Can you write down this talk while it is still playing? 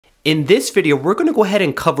In this video, we're going to go ahead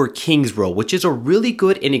and cover King's rule, which is a really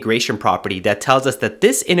good integration property that tells us that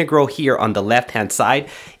this integral here on the left-hand side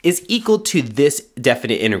is equal to this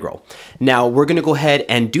definite integral. Now, we're going to go ahead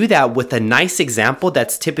and do that with a nice example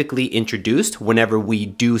that's typically introduced whenever we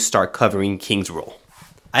do start covering King's rule.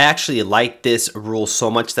 I actually like this rule so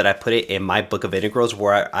much that I put it in my book of integrals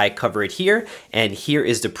where I cover it here. And here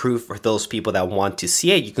is the proof for those people that want to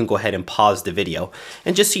see it. You can go ahead and pause the video.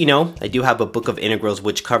 And just so you know, I do have a book of integrals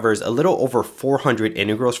which covers a little over 400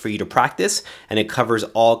 integrals for you to practice. And it covers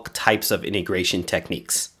all types of integration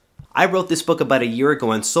techniques. I wrote this book about a year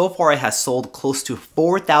ago and so far it has sold close to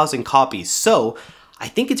 4,000 copies. So I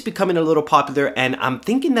think it's becoming a little popular and I'm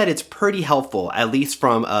thinking that it's pretty helpful, at least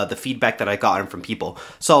from the feedback that I gotten from people.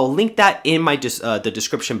 So I'll link that in my the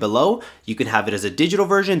description below. You can have it as a digital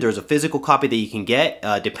version. There's a physical copy that you can get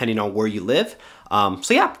depending on where you live.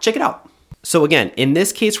 So yeah, check it out. So again, in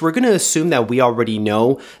this case, we're gonna assume that we already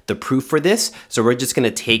know the proof for this. So we're just gonna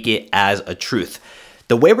take it as a truth.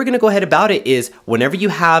 The way we're going to go ahead about it is whenever you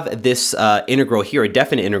have this integral here, a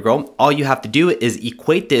definite integral, all you have to do is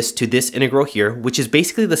equate this to this integral here, which is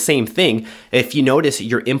basically the same thing. If you notice,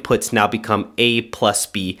 your inputs now become a plus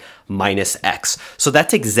b minus x. So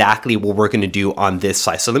that's exactly what we're going to do on this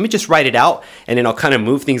side. So let me just write it out and then I'll kind of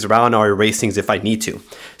move things around or erase things if I need to.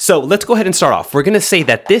 So let's go ahead and start off. We're going to say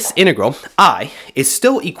that this integral, I, is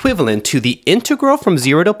still equivalent to the integral from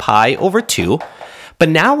 0 to pi over 2. But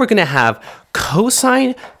now we're going to have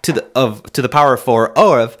cosine to the power of 4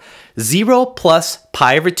 of 0 plus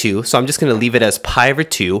pi over 2. So I'm just going to leave it as pi over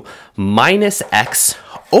 2 minus x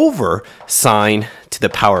over sine to the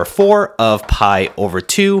power of 4 of pi over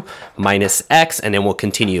 2 minus x. And then we'll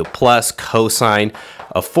continue plus cosine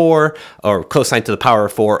of 4 or cosine to the power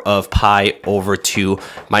of 4 of pi over 2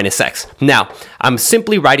 minus x. Now, I'm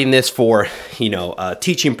simply writing this for,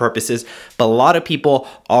 teaching purposes, but a lot of people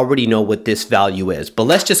already know what this value is. But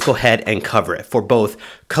let's just go ahead and cover it for both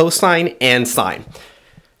cosine and sine.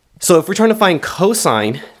 So if we're trying to find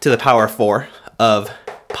cosine to the power of 4 of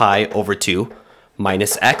pi over 2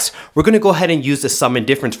 minus x, we're going to go ahead and use the sum and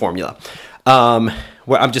difference formula,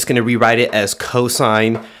 where I'm just going to rewrite it as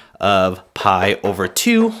cosine of pi over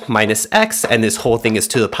 2 minus x, and this whole thing is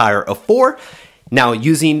to the power of 4. Now,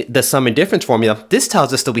 using the sum and difference formula, this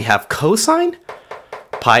tells us that we have cosine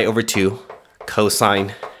pi over 2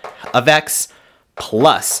 cosine of x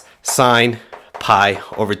plus sine pi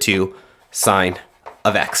over 2 sine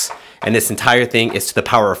of x. And this entire thing is to the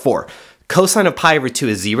power of 4. Cosine of pi over 2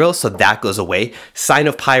 is 0, so that goes away. Sine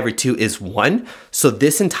of pi over 2 is 1. So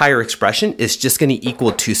this entire expression is just going to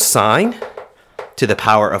equal to sine to the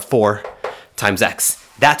power of 4 times x.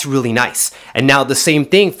 That's really nice. And now the same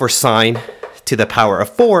thing for sine to the power of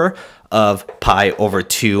 4 of pi over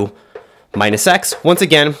 2 minus x. Once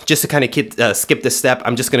again, just to kind of skip this step,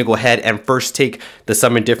 I'm just going to go ahead and first take the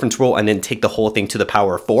sum and difference rule and then take the whole thing to the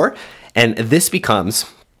power of 4. And this becomes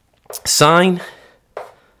sine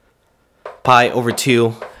pi over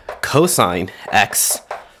 2 cosine x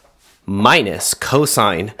minus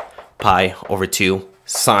cosine pi over 2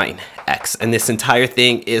 sine x. And this entire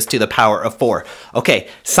thing is to the power of 4. Okay,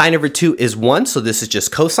 sine over 2 is 1, so this is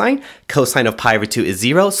just cosine. Cosine of pi over 2 is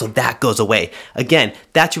 0, so that goes away. Again,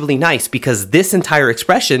 that's really nice because this entire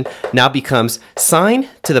expression now becomes sine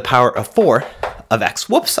to the power of 4 of x.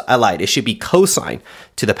 Whoops, I lied. It should be cosine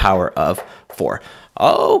to the power of 4.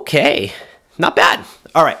 Okay, not bad.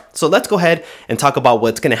 All right, so let's go ahead and talk about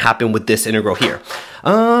what's going to happen with this integral here.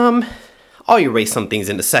 I'll erase some things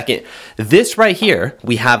in a second. This right here,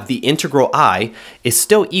 we have the integral I is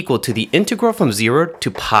still equal to the integral from 0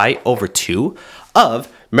 to pi over 2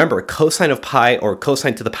 of, remember, cosine of pi or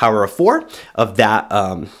cosine to the power of 4 of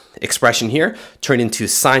that expression here turned into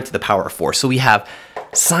sine to the power of 4. So we have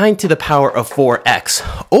sine to the power of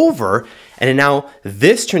 4x over, and now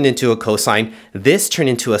this turned into a cosine, this turned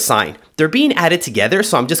into a sine. They're being added together,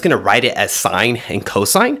 so I'm just going to write it as sine and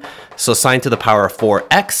cosine. So sine to the power of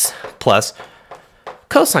 4x plus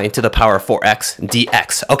cosine to the power of 4x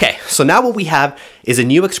dx. Okay, so now what we have is a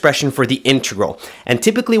new expression for the integral. And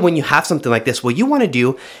typically when you have something like this, what you want to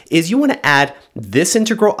do is you want to add this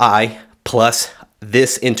integral I plus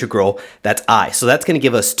this integral that's I. So that's going to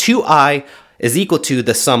give us 2I is equal to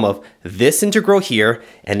the sum of this integral here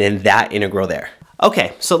and then that integral there.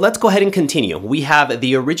 Okay, so let's go ahead and continue. We have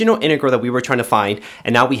the original integral that we were trying to find,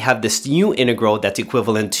 and now we have this new integral that's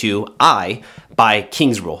equivalent to I by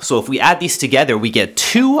King's rule. So if we add these together, we get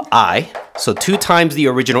 2I, so 2 times the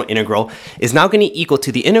original integral, is now going to equal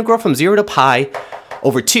to the integral from 0 to pi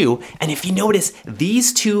over 2. And if you notice,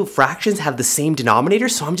 these two fractions have the same denominator,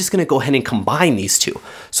 so I'm just going to go ahead and combine these two.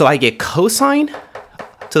 So I get cosine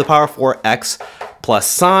to the power of 4x plus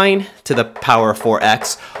sine to the power of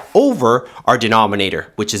 4x over our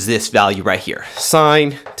denominator, which is this value right here.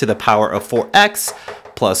 Sine to the power of 4x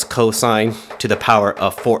plus cosine to the power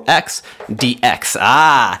of 4x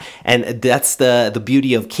dx. And that's the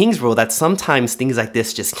beauty of King's rule, that sometimes things like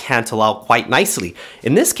this just cancel out quite nicely.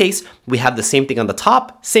 In this case, we have the same thing on the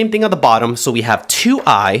top, same thing on the bottom, so we have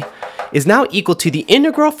 2I is now equal to the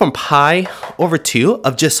integral from pi over 2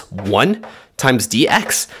 of just 1 times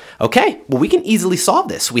dx. Okay, well we can easily solve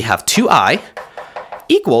this. We have 2I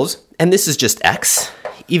equals, and this is just x,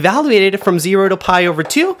 evaluated from 0 to pi over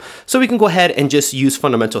 2, so we can go ahead and just use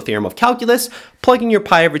fundamental theorem of calculus, plug in your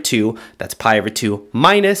pi over 2, that's pi over 2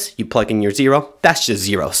 minus, you plug in your 0, that's just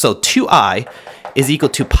 0. So 2I is equal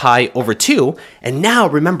to pi over 2, and now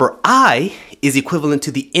remember, I is equivalent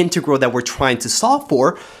to the integral that we're trying to solve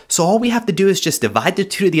for, so all we have to do is just divide the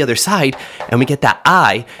 2 to the other side, and we get that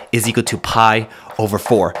I is equal to pi over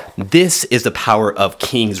 4. This is the power of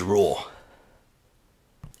King's rule.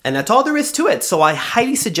 And that's all there is to it. So I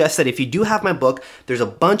highly suggest that if you do have my book, there's a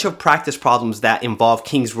bunch of practice problems that involve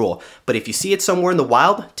King's rule. But if you see it somewhere in the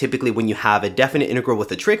wild, typically when you have a definite integral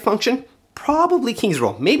with a trig function, probably King's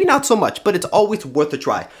rule. Maybe not so much, but it's always worth a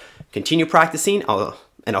try. Continue practicing,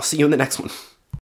 and I'll see you in the next one.